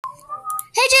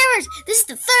Hey Jammers, this is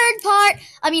the fourth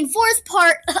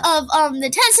part of the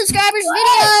 10 subscribers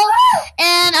video,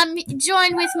 and I'm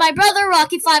joined with my brother,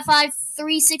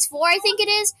 Rocky55364, I think it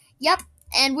is. Yep,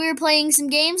 and we were playing some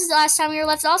games the last time we were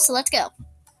left off, so let's go.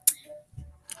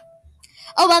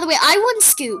 Oh, by the way, I won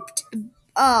Scooped.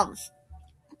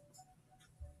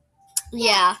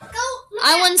 Yeah,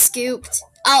 I won Scooped.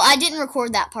 Oh, I didn't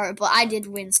record that part, but I did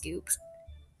win Scooped.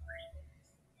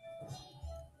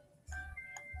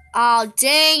 Oh,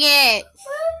 dang it.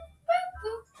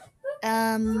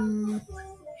 Oh, no,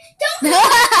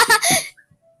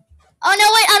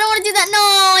 wait, I don't want to do that. No,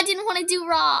 I didn't want to do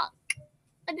rock.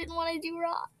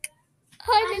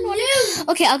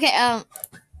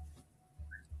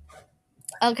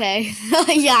 Okay.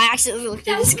 Yeah, I actually looked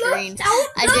at the screen.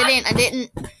 I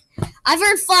didn't. I've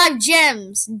earned 5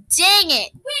 gems. Dang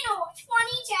it. Wait, no,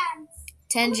 20 gems.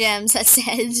 10 gems, that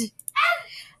says.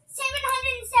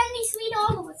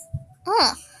 $770.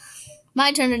 Huh.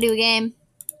 My turn to do a game.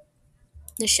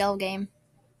 The shell game.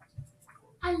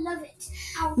 I love it.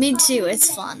 Me too,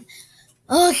 it's fun.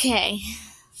 Okay.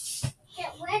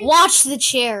 Watch the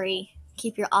cherry.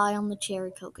 Keep your eye on the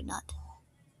cherry coconut.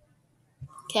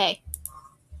 Okay.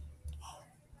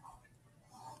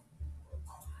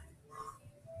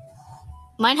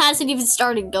 Mine hasn't even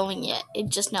started going yet. It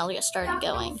just now started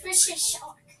going.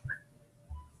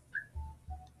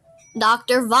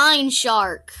 Dr. Vine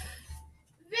Shark.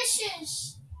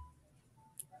 Vicious.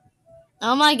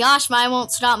 Oh my gosh, mine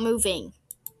won't stop moving.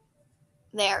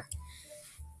 There.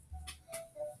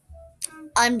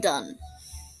 I'm done.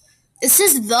 It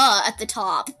says the at the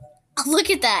top. Look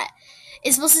at that.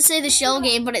 It's supposed to say the shell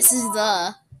game, but it says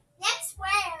the. That's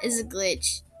where. It's a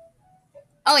glitch.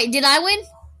 Oh wait, did I win?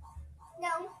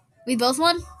 No. We both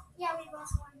won? Yeah, we both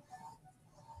won.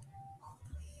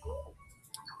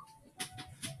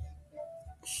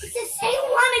 It's the same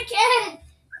one again.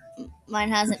 Mine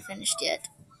hasn't finished yet.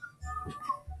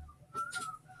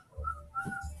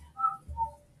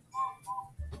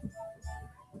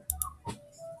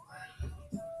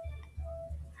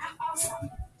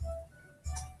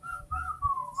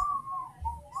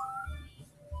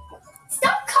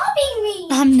 Stop copying me.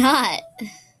 I'm not.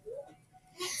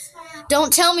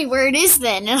 Don't tell me where it is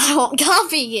then, and I won't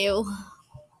copy you.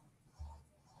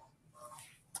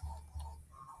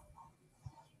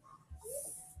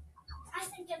 I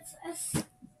think it's this.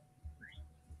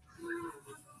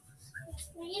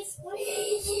 Please.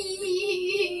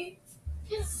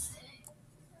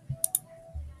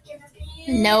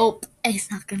 Nope, it's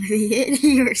not gonna be it.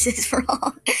 Yours is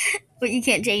wrong, but you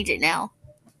can't change it now.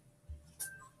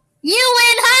 You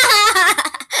win!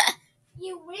 Ha!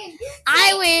 You win.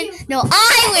 I win. No,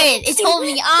 I win. It told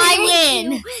me I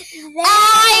win.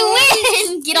 I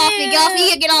win. Get off me. Get off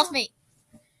me. Get off me.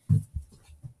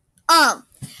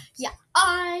 Yeah,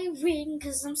 I win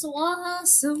because I'm so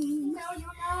awesome. No, you're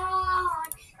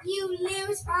not. You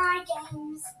lose my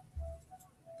games.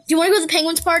 Do you want to go to the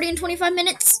Penguins party in 25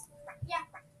 minutes? Yeah.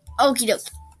 Okie doke.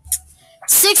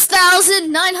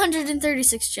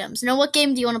 6,936 gems. Now, what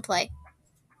game do you want to play?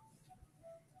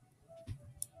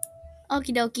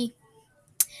 Okie dokie.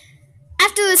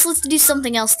 After this, let's do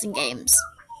something else than games.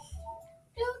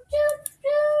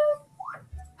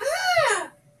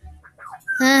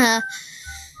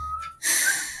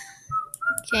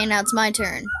 Okay, now it's my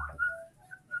turn.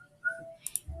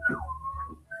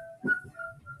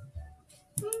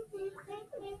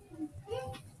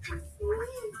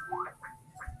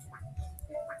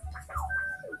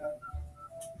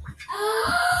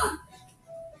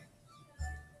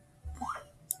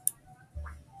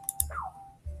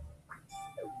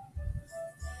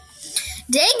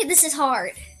 Dang it, this is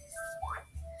hard.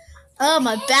 Oh,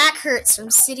 my back hurts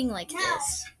from sitting like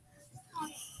this.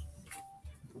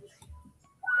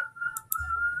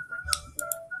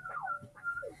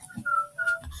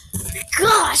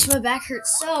 Gosh, my back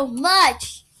hurts so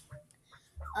much.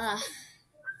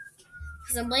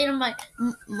 Because I'm laying on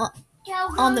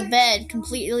on the bed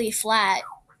completely flat.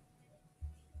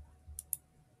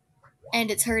 And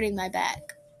it's hurting my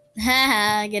back.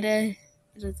 Haha, get a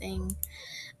thing.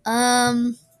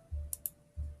 I'm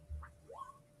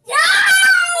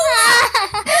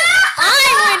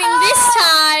winning this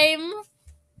time.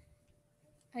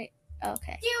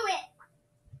 Okay. Do it.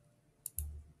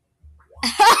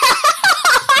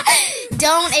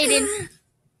 Don't, Aiden.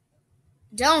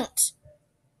 Don't.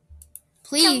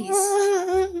 Please.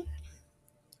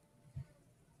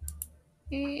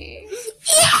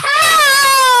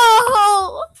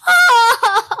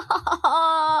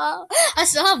 I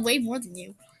still have way more than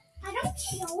you. I don't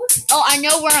care. Oh, I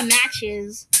know where a match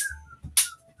is.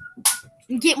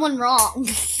 You get one wrong.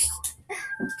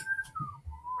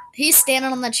 He's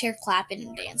standing on the chair clapping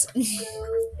and dancing.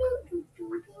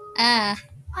 I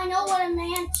know what a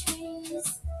mansion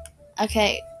is.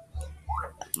 Okay.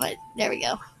 But there we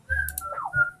go.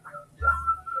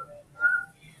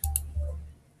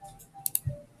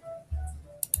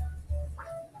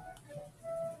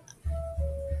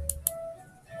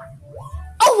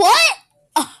 Oh, what?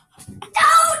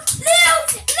 Don't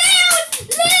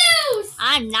lose!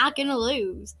 I'm not gonna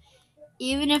lose.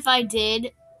 Even if I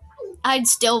did, I'd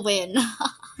still win.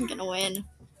 I'm gonna win.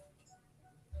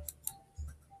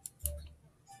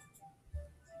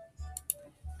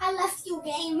 I left you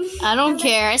game. I don't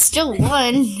care. I still won.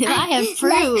 I have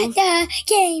proof. The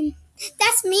game.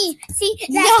 That's me. See?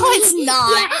 That's No, me. it's not.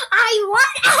 Yeah, I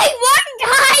won,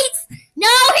 guys. No,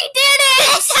 he didn't.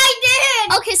 Yes, I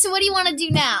did. Okay, so what do you want to do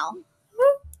now?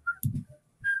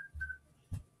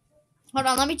 Hold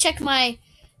on, let me check my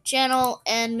channel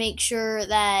and make sure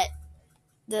that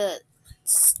the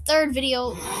third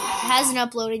video hasn't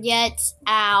uploaded yet.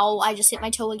 Ow, I just hit my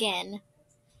toe again.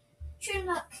 Sure,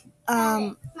 look.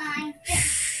 Um, Mine.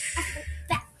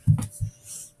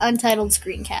 Untitled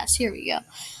screencast. Here we go.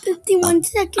 51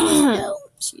 seconds ago.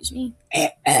 Excuse me.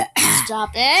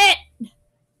 Stop it.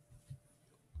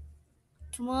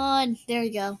 Come on. There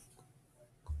you go.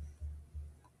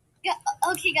 Yeah,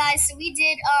 okay, guys. So we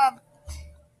did,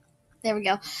 there we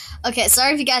go. Okay,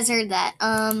 sorry if you guys heard that.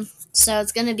 So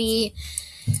it's gonna be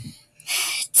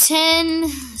 10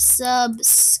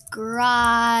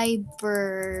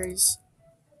 subscribers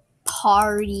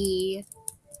party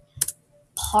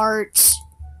part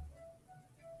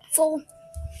 4.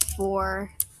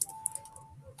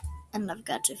 And I've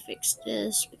got to fix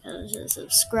this because it's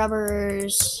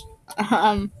subscribers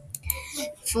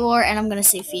 4, and I'm gonna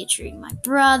say featuring my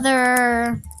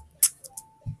brother,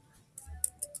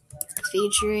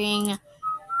 featuring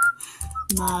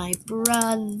my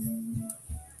brother.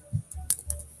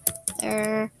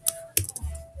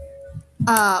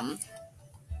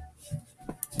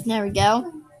 There we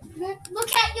go.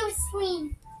 Look at your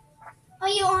screen. Are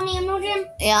you on Animal Jam?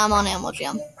 Yeah, I'm on Animal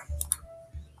Jam.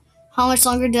 How much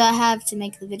longer do I have to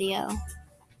make the video?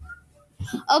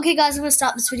 Okay, guys, I'm gonna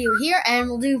stop this video here, and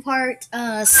we'll do part 6.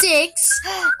 Go.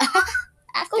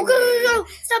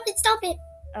 Stop it.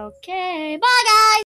 Okay, bye, guys.